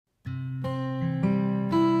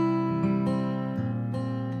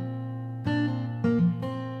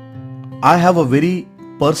I have a very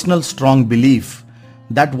personal strong belief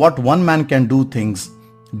that what one man can do things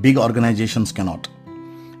big organizations cannot.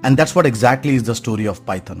 And that's what exactly is the story of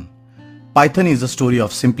Python. Python is a story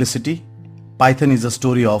of simplicity. Python is a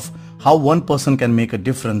story of how one person can make a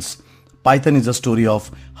difference. Python is a story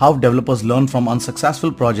of how developers learn from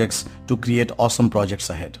unsuccessful projects to create awesome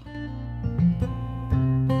projects ahead.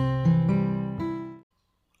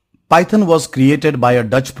 Python was created by a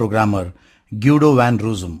Dutch programmer, Guido van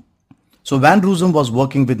Rossum. So Van Rossum was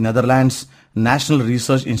working with Netherlands National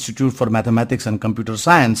Research Institute for Mathematics and Computer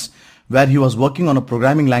Science, where he was working on a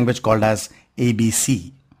programming language called as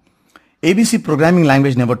ABC. ABC programming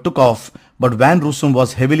language never took off, but Van Rossum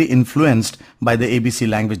was heavily influenced by the ABC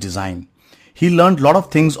language design. He learned a lot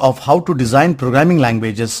of things of how to design programming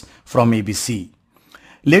languages from ABC.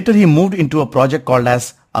 Later he moved into a project called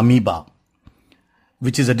as Amoeba,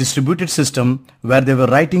 which is a distributed system where they were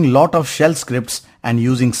writing a lot of shell scripts and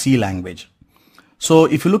using C language. So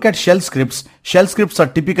if you look at shell scripts are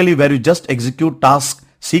typically where you just execute tasks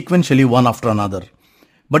sequentially one after another.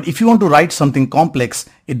 But if you want to write something complex,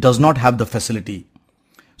 it does not have the facility.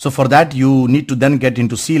 So for that, you need to then get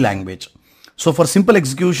into C language. So for simple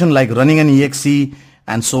execution like running an exe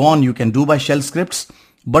and so on, you can do by shell scripts.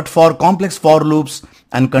 But for complex for loops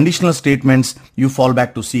and conditional statements, you fall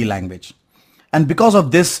back to C language. And because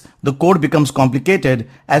of this, the code becomes complicated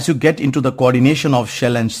as you get into the coordination of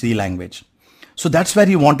shell and C language. So that's where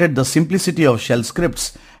he wanted the simplicity of shell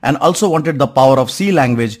scripts and also wanted the power of C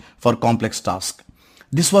language for complex tasks.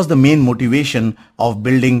 This was the main motivation of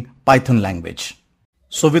building Python language.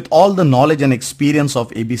 So with all the knowledge and experience of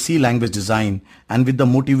ABC language design and with the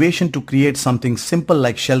motivation to create something simple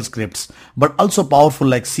like shell scripts but also powerful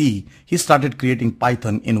like C, he started creating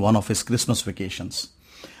Python in one of his Christmas vacations.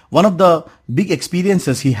 One of the big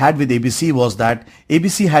experiences he had with ABC was that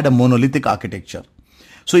ABC had a monolithic architecture.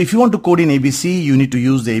 So if you want to code in ABC, you need to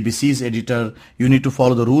use the ABC's editor. You need to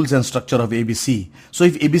follow the rules and structure of ABC. So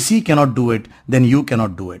if ABC cannot do it, then you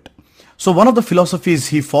cannot do it. So one of the philosophies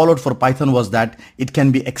he followed for Python was that it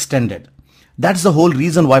can be extended. That's the whole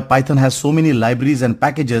reason why Python has so many libraries and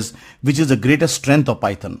packages, which is the greatest strength of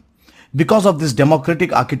Python. Because of this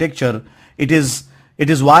democratic architecture, it is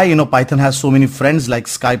why Python has so many friends like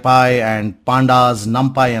SciPy and Pandas,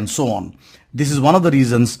 NumPy and so on. This is one of the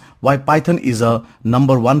reasons why Python is a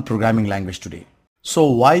 #1 programming language today. So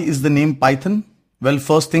why is the name Python? Well,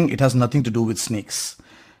 first thing, it has nothing to do with snakes.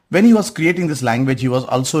 When he was creating this language, he was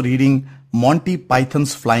also reading Monty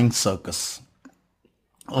Python's Flying Circus,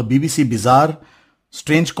 a BBC bizarre,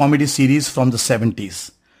 strange comedy series from the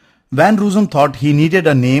 70s. Van Rossum thought he needed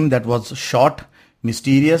a name that was short,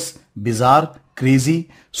 mysterious, bizarre, crazy,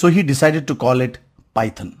 so he decided to call it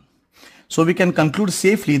Python. So we can conclude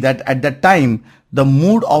safely that at that time, the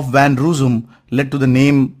mood of Van Rossum led to the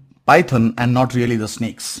name Python and not really the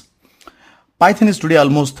snakes. Python is today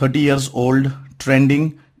almost 30 years old,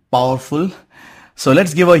 trending, powerful. So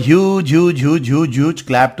let's give a huge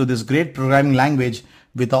clap to this great programming language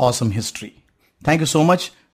with an awesome history. Thank you so much.